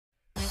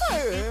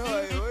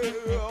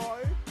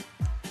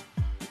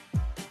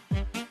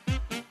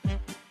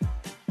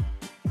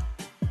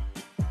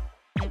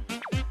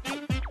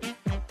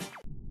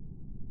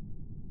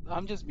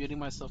I'm just muting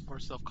myself for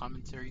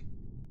self-commentary.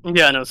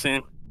 Yeah, I know,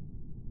 same.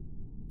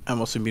 I'm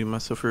also muting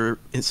myself for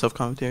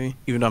self-commentary,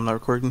 even though I'm not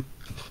recording.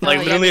 Like,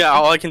 yeah, literally, me too.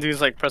 all I can do is,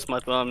 like, press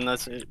my thumb, and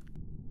that's it.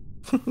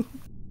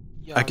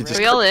 Yeah, I can just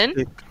Are we all in?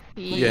 click.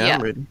 Yeah,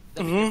 I'm ready.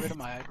 Let me get rid of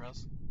my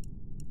eyebrows.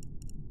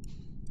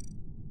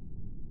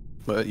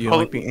 But you don't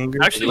like being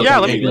angry? Actually, yeah,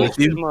 let me angry with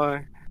you.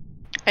 my...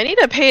 I need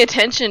to pay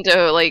attention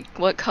to like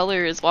what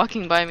color is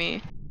walking by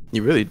me.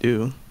 You really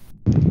do.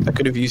 I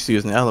could have used you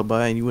as an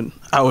alibi, and you wouldn't.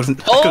 I could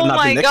have Oh not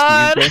my been next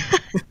god! to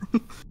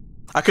you.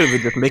 I could have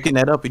been just making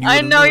that up, and you. I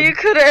know known. you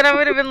could have, and I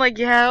would have been like,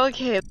 yeah,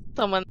 okay,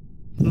 someone.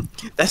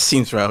 That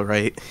seems about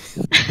right.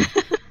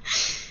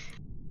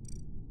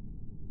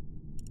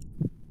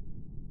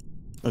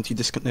 Don't you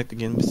disconnect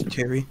again, Mr.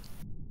 Terry?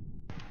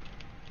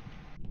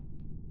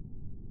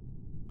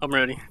 I'm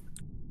ready.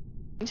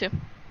 Me too.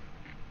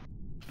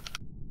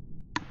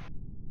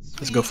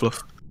 Let's go,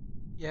 Fluff.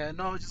 Yeah,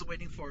 no, I was just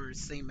waiting for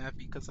same map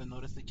because I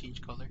noticed they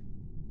changed color.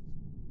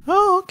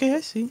 Oh, okay,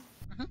 I see.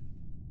 Mhm.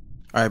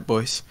 All right,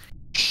 boys.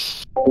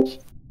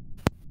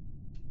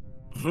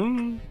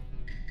 Hmm.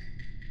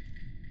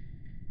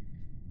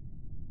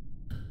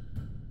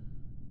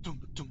 Doom,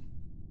 doom.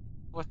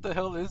 What the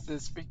hell is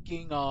this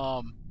freaking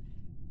Law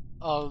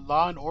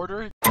and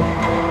Order?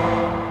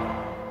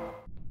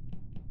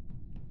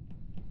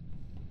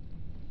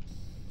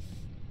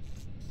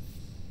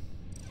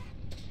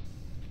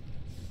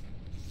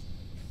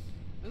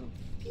 Ooh,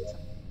 pizza.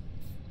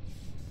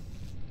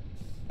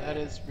 That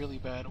is really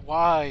bad.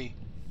 Why?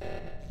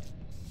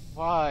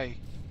 Why?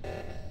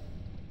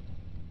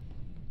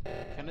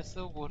 Can I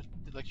still wood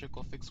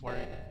electrical fix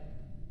wiring?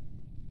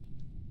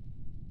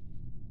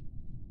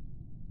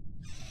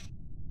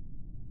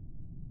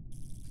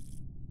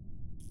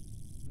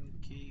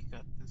 Okay,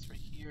 got this right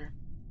here.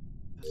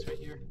 This right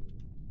here.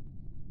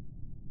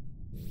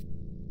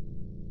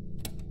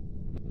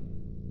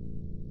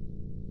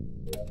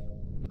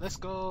 Let's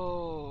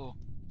go!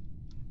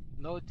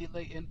 No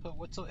delay input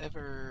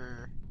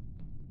whatsoever.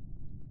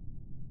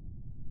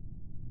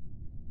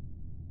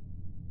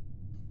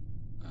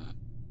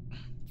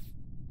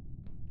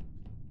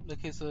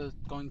 Okay, so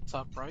going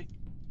top right.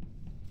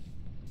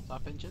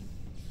 Top engine.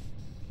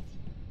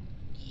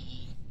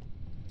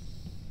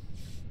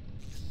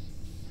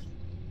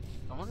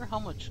 I wonder how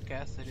much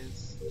gas it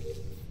is.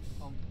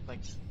 Like,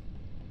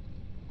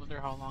 wonder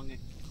how long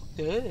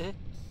it.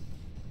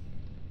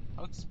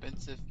 How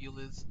expensive fuel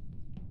is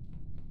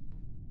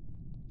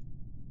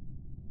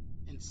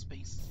in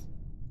space.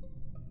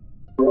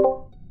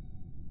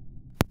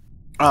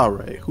 All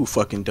right, who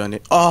fucking done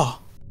it? Oh,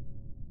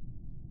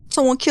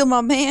 Someone killed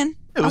my man.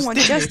 it I was want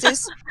Danny.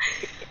 justice.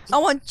 I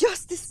want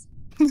justice.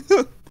 Where'd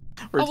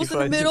I you was in the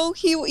find him? middle.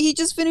 He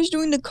just finished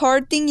doing the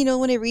card thing, you know,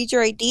 when it reads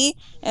your ID,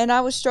 and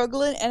I was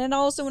struggling. And then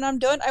all of a sudden, when I'm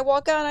done, I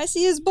walk out and I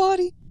see his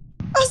body.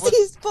 I see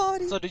his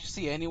body. So did you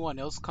see anyone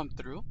else come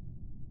through?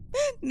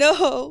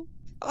 No,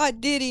 I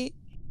didn't.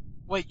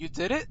 Wait, you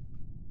did it?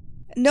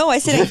 No, I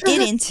said I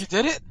didn't. You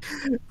did it?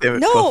 Damn it,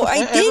 No, Fluff. I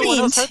Everyone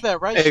else didn't. heard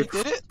that, right? Hey, She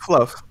did it?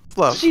 Fluff.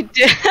 She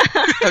did.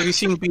 Have you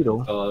seen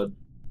Beetle?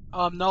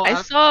 No,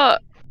 I saw.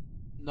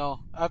 No,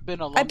 I've been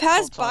alone. I this whole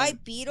passed by time.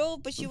 Beetle,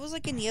 but she was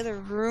like in the other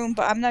room.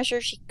 But I'm not sure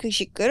if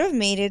she could have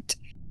made it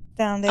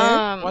down there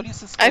Why do you I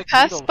suspect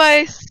passed Beetle?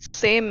 by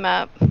same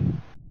map.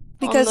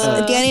 because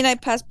on the- Danny and I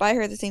passed by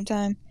her at the same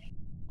time.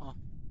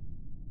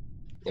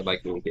 Yeah, by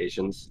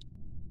communications.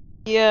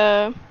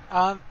 Yeah.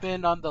 I've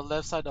been on the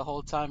left side the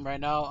whole time. Right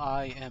now,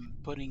 I am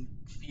putting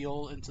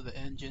fuel into the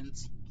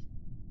engines.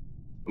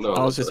 No,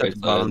 I was that's just the at the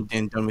right bottom side.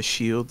 getting done with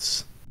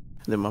shields.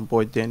 And then my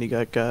boy Danny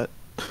got.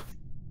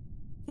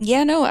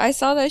 Yeah, no, I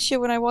saw that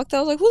shit when I walked out.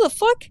 I was like, who the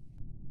fuck?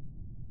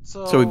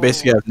 So we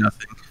basically have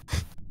nothing.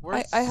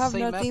 Where's I have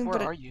same nothing, map? Where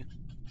but are you?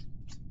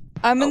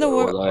 I'm in the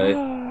Where war.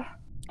 was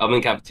I'm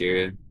in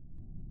cafeteria.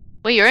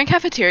 Wait, you're in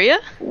cafeteria?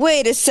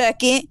 Wait a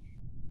second.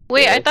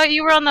 Wait, I Yeah. thought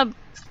you were on the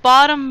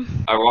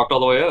bottom. I walked all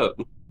the way up.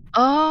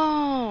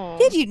 Oh.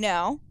 Did you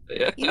now?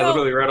 Yeah, You I know-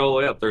 literally ran all the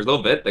way up. There's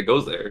no vent that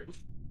goes there.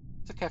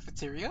 It's a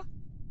cafeteria?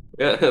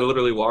 Yeah, I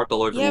literally walked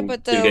all the way Yeah, from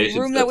but the communications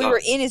room to that the we were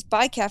top. in is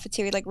by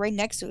cafeteria, like right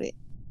next to it.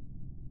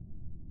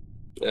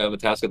 Yeah, the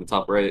task at the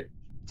top right.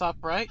 Top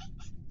right?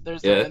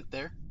 There's Yeah. a vent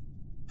there.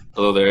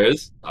 Although there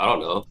is, I don't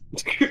know.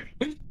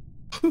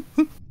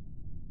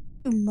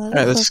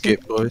 Alright, let's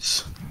skip,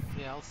 boys.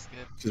 Yeah, I'll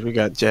skip. Because we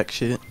got jack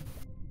shit.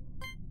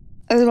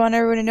 I just want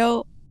everyone to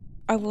know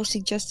I will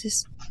seek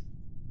justice.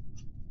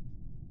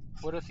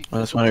 What if you I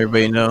just keep want all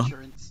everybody to life know.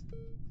 insurance?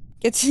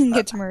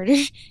 Gets murdered.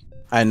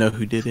 I know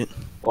who did it.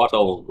 Watch,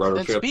 I'll run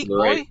Then a trip to speak, the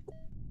boy! right.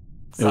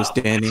 It was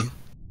Danny.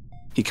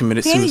 He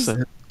committed Danny's-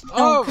 suicide.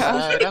 Oh,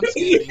 God. God, I'm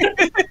skipping.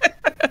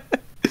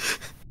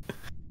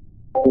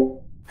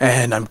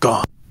 And I'm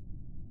gone.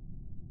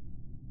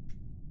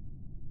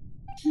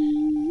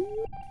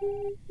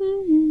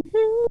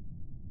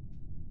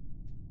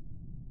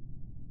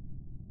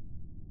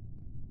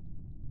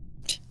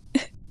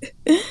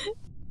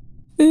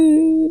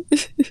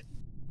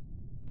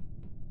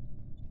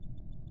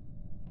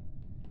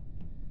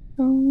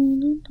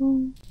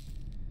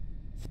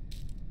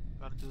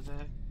 Gotta do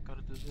that. Gotta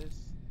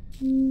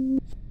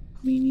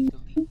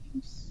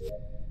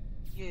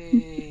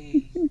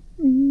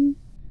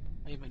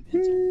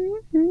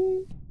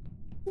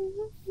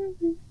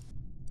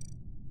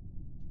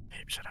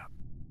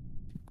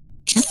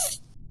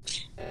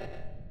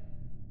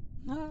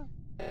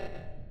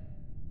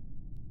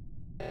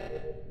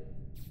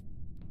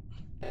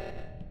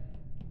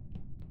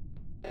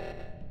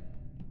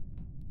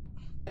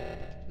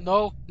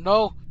No,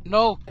 no,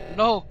 no,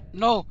 no,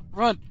 no,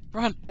 run,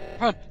 run,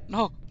 run,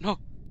 no, no.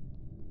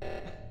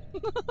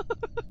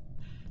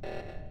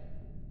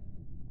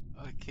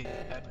 Okay,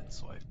 admin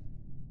swipe.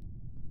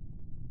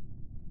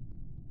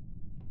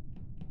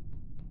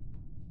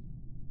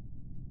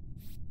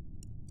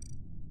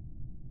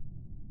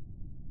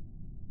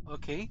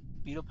 Okay,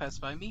 beetle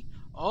passed by me.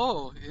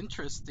 Oh,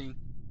 interesting.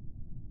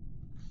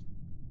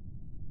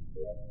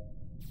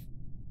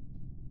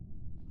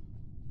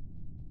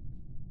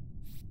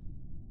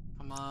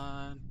 Come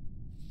on.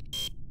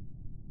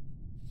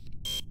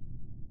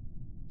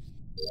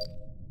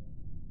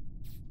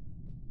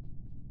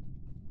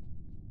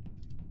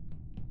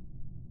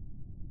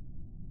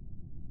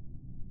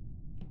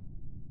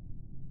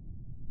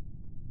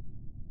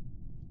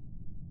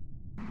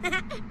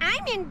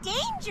 I'm in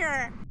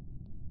danger!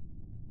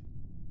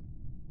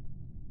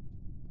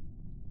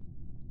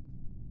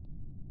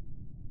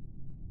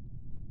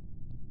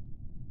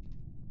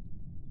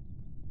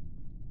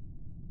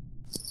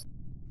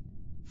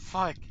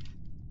 Fuck.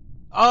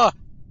 Ah!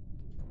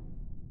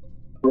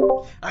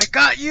 I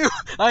got you!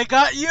 I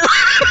got you!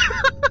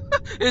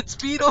 It's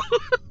Beetle!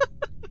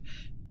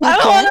 I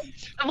don't Okay. want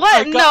to.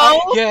 What? No.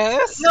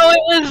 yes! No,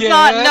 it was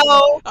not. Yes!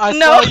 No. I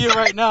No. saw you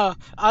right now.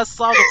 I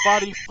saw the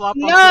body flop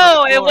onto the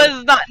No, it floor.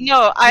 was not.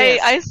 No, Yes.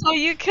 I saw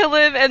you kill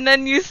him, and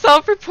then you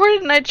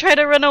self-reported, and I tried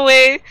to run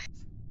away.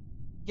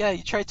 Yeah,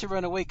 you tried to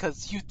run away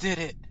because you did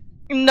it.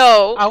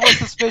 No. I was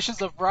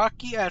suspicious of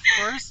Rocky at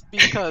first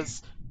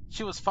because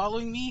she was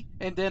following me,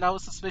 and then I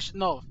was suspicious.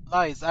 No,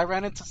 lies. I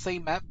ran into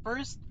same map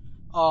first.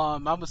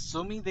 I'm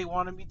assuming they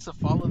wanted me to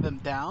follow them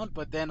down,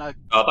 but then I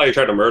thought you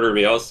tried to murder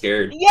me. I was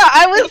scared. Yeah,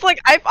 I was like,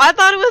 I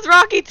thought it was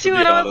Rocky too, be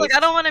and I was like, honest. I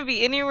don't want to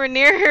be anywhere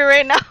near her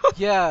right now.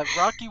 Yeah,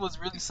 Rocky was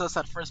really sus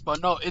at first,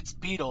 but no, it's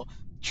Beetle.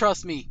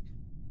 Trust me.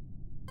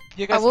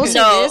 You I guys will can. say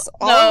No, this: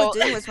 all I no. was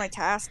doing was my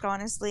task.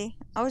 Honestly,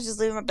 I was just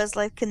living my best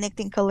life,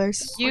 connecting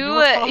colors. you You,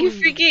 were following you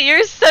me. freaking,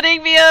 you're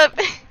setting me up.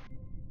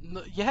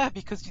 No, yeah,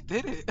 because you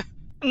did it.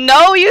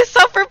 No, you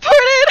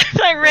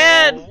self-reported. I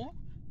ran. No,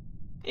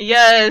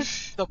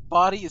 Yes. the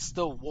body is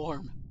still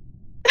warm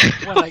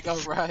when I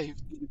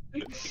arrived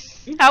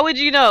How would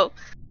you know?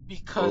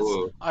 because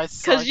Ooh. I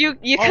saw Cause you,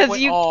 Oh, cause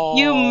wait, you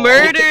oh.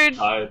 murdered.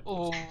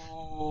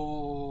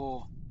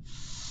 Oh.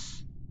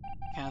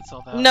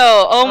 Cancel that.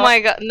 No, oh my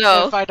god,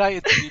 no. If I die,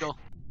 it's Beetle.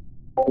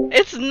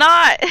 It's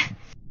not.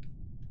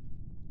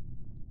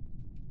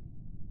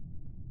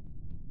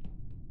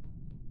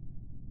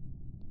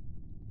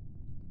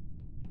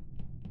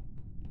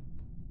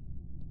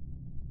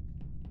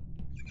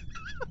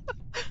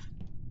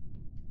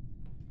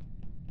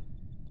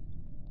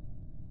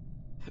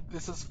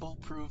 This is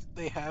foolproof.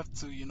 They have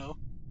to, you know.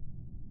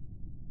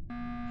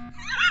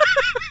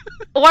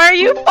 Why are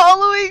you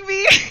following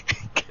me?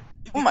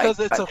 Oh my Because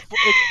it's God.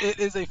 it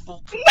is a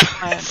foolproof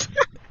plan.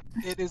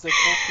 It is a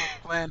foolproof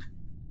plan.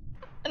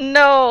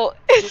 No,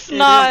 it's It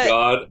not. is.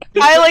 God.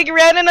 I like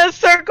ran in a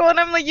circle and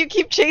I'm like, you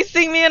keep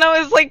chasing me, and I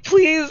was like,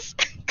 please.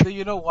 Do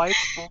you know why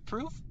it's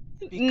foolproof?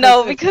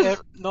 No, if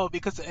because no,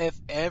 because if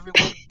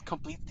everyone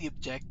completes the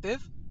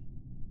objective,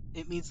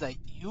 it means that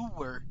you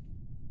were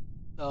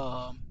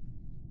the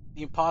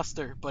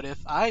imposter. But if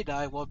I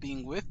die while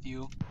being with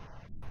you,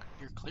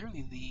 you're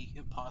clearly the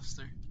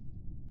imposter.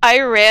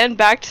 I ran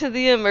back to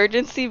the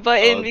emergency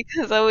button Oh.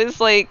 because I was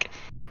like,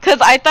 because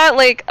I thought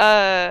like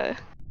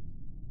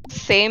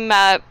same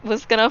map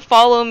was gonna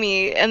follow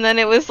me, and then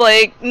it was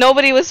like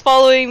nobody was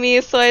following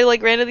me, so I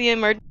like ran to the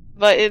emergency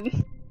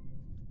button.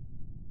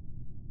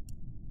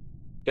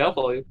 Yeah, I'll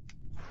follow you.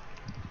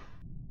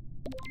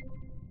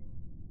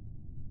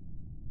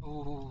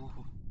 Ooh.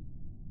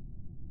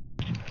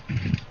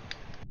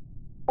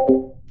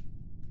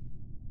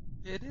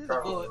 It is,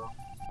 but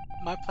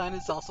my plan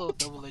is also a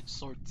double-edged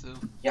sword too.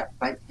 Yeah,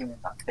 bite him in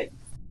the face.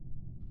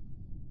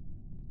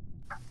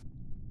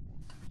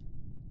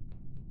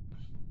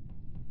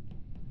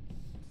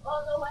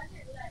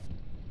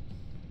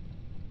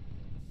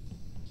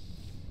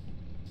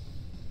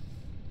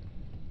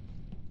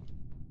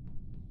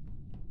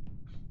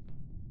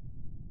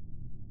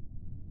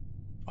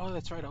 Oh,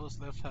 that's right. I was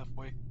left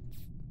halfway.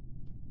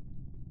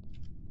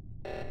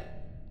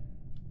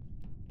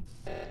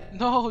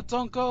 No,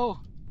 don't go.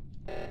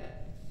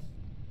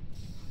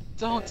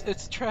 Don't.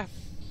 It's a trap.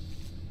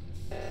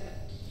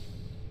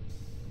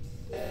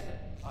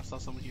 I saw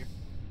someone here.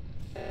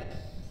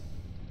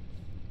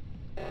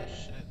 Oh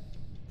shit.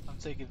 I'm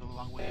taking the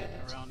long way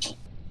around.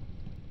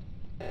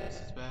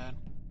 This is bad.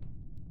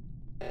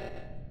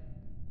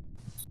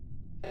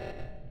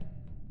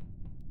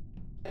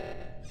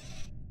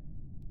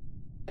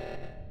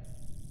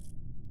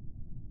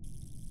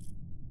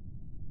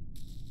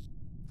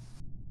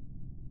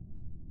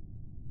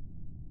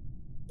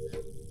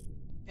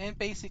 And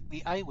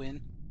basically, I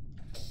win.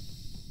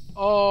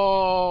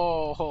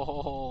 Oh.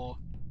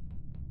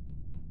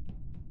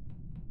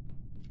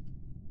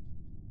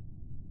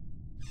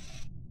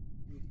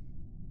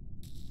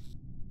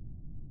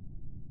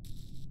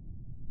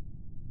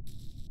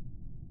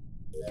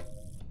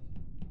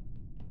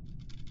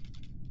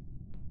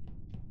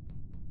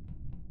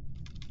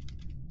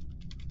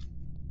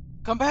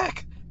 Come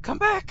back! Come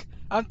back!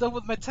 I'm done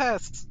with my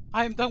tasks.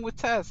 I am done with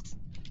tasks.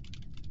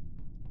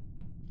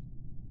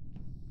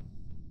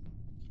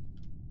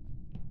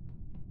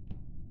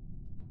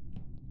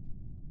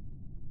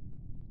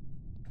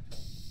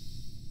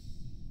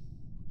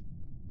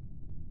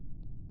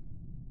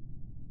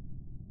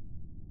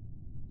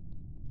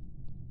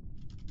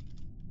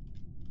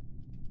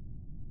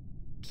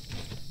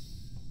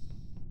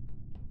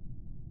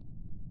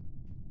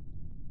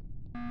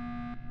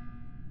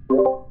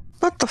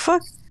 What the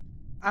fuck?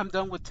 I'm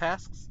done with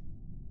tasks.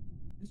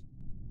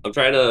 I'm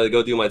trying to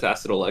go do my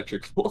task in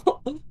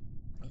electrical.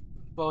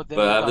 Well, then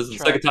we But got this is the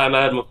trapped. second time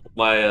I had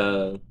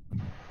my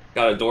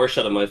got a door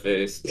shut in my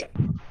face.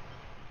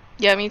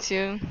 Yeah, me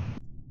too.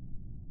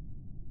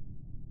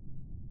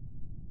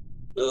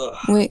 Ugh.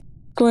 Wait,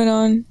 what's going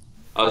on?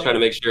 I was trying to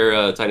make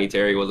sure Tiny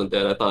Terry wasn't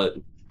dead. I thought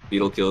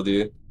Beetle killed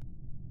you.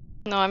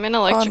 No, I'm in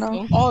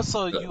electrical.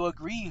 Also, you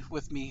agree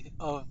with me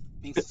of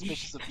being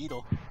suspicious of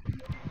Beetle.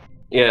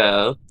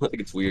 Yeah, I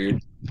think it's weird.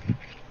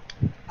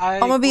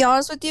 I'm I'm gonna be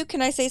honest with you.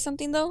 Can I say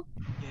something though?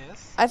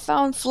 Yes. I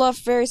found Fluff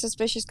very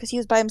suspicious because he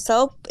was by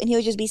himself and he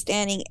would just be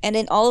standing. And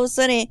then all of a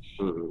sudden,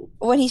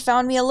 when he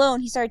found me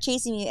alone, he started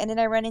chasing me. And then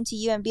I ran into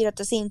you and Beat at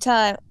the same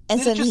time. And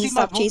Didn't you suddenly he see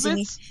my stopped chasing me.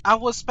 movements? I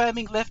was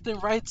spamming left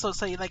and right, so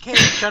say like, "Hey,"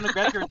 trying to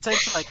grab your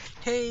attention, like,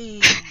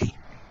 "Hey."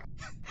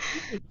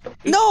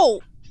 No!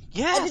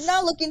 Yes. I did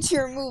not look into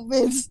your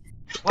movements.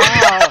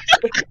 Wow.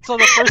 So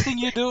the first thing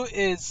you do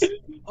is,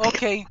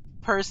 okay,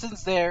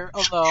 person's there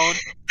alone,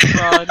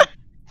 run.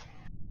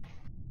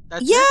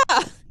 That's it?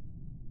 Yeah!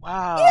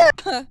 Wow.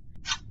 Yeah!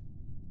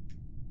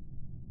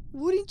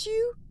 Wouldn't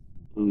you?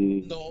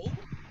 No.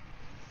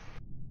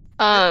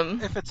 Um,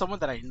 If it's someone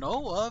that I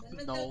know of,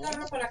 no.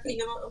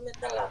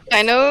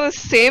 I know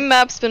same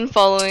map's been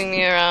following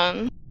me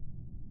around.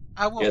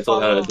 I will Yeah, until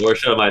I had follow. a door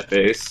shut in my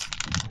face.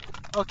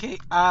 Okay,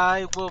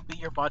 I will be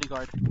your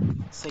bodyguard.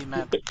 Same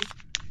map.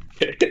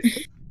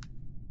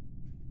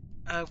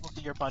 I will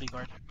be your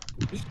bodyguard.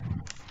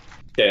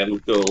 Okay, I'm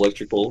gonna go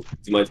electrical,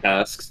 do my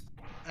tasks.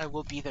 I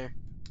will be there.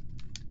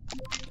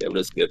 Okay, I'm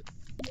gonna skip.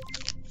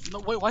 No,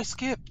 wait, why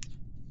skip?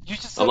 You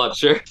just I'm said. not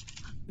sure.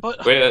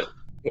 But Wait.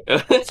 Hang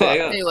on. Wait,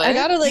 I what?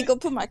 gotta like go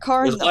put my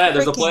car There's in a the plan,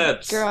 there's a freaking plan.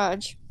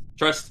 garage.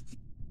 Trust.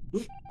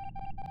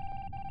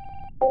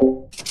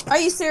 Are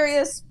you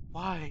serious?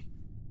 why?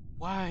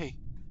 Why?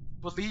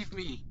 Believe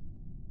me.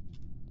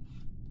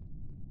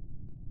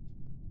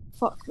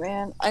 Fuck,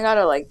 man. I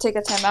gotta like take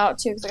a time out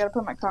too because I gotta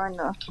put my car in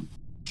the.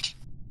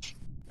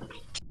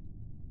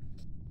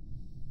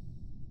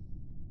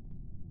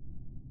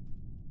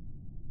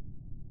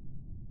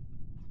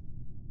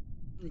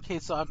 Okay,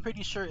 so I'm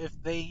pretty sure if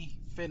they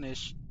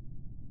finish.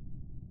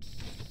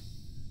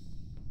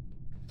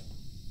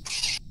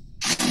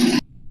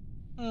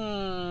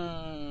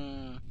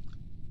 Hmm.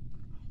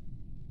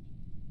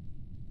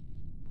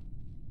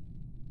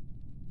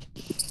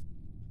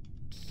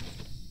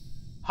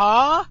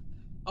 Huh?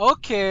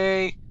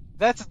 Okay.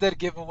 That's a dead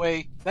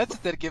giveaway. That's a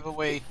dead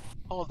giveaway.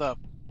 Hold up.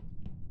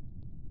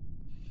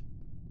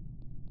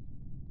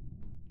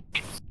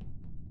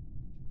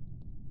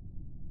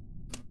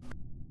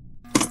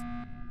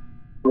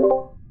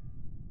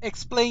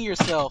 Explain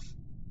yourself.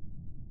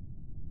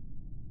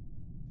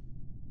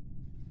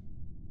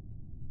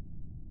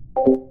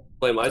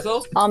 Play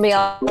myself? I'll be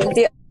honest with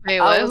you. Wait,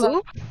 I what? was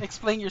Who?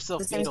 Explain yourself,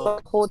 The same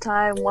Beetle. the whole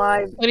time.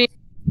 Why?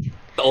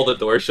 All the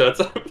door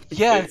shuts.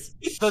 Yeah,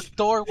 the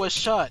door was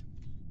shut.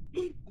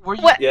 Were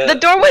you? What? Yeah. The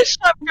door was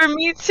shut for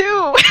me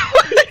too.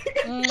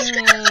 I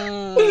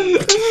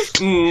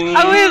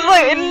was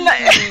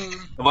like,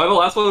 Am I the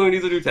last one who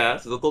needs to do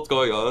tasks? Is that what's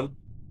going on?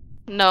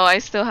 no, I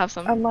still have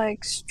some. I'm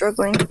like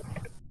struggling.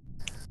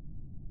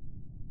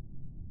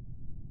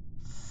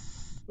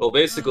 Well,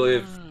 basically,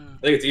 I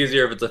think it's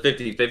easier if it's a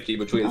 50-50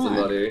 between God.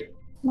 somebody.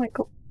 Like,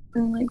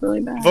 I'm like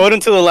really bad. Vote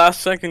until the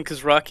last second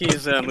because Rocky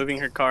is moving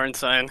her car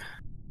inside.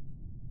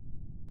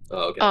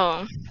 Oh, okay.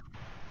 Oh.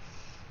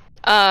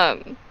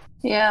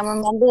 Yeah, my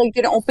mom like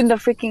didn't open the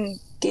freaking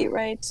gate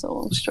right, so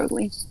I'm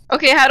struggling.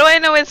 Okay, how do I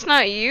know it's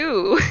not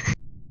you?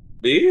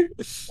 Me?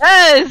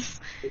 Yes!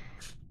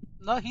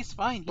 No, he's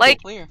fine. He's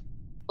Like- clear.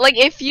 Like,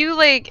 if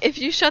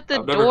you shut the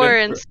I've never door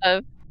been and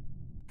stuff.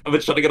 I've been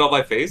shutting it on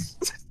my face.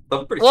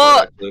 I'm pretty Well-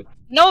 sure, actually.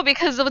 No,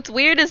 because what's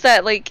weird is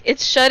that, like,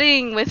 it's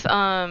shutting with,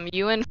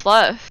 you and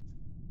Fluff.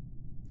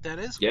 That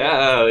is.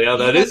 Yeah,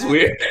 that is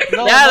weird.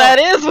 No, Yeah, no. that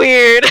is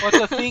weird! But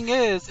the thing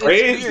is, it's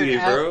Crazy,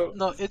 weird. bro.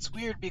 No, it's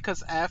weird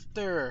because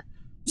after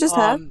Just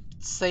have.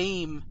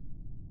 Same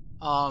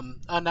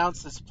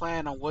announced his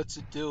plan on what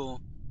to do.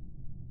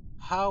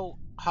 How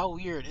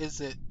weird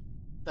is it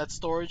that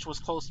storage was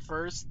closed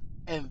first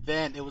and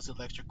then it was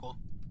electrical?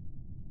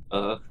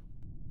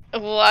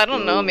 Well, I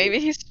don't know.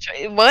 Maybe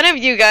one of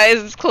you guys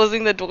is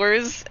closing the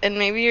doors, and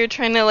maybe you're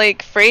trying to,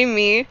 like, frame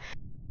me.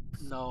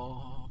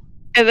 No.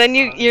 And then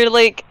you're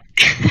like,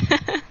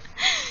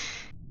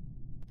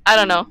 I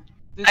don't know.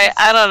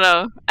 I don't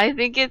know. I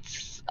think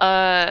it's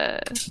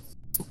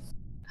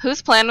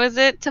whose plan was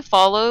it to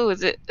follow?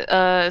 Was it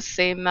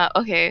same map?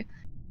 Okay.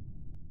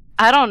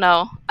 I don't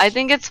know. I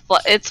think it's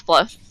Fluff. It's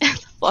Fluff.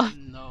 It's Fluff.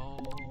 No.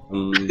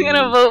 I'm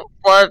gonna vote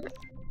Fluff.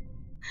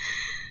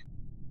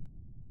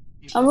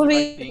 You've I'm done gonna the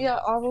right be thing. yeah,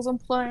 I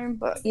wasn't playing,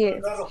 but yeah.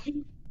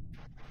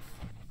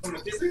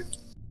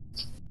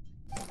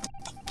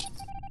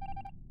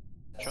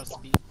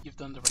 Trust me, you've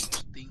done the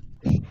right thing.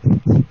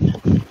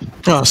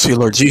 Oh, sweet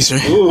Lord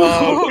Jesus.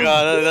 Oh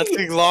god, that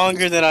took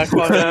longer than I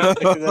fucking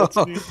expected that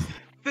to be.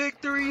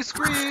 Victory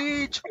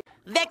Screech!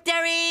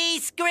 Victory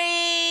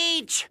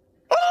Screech!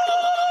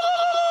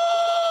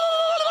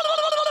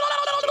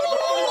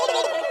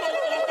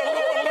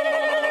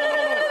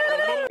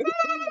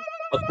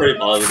 That's pretty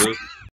positive.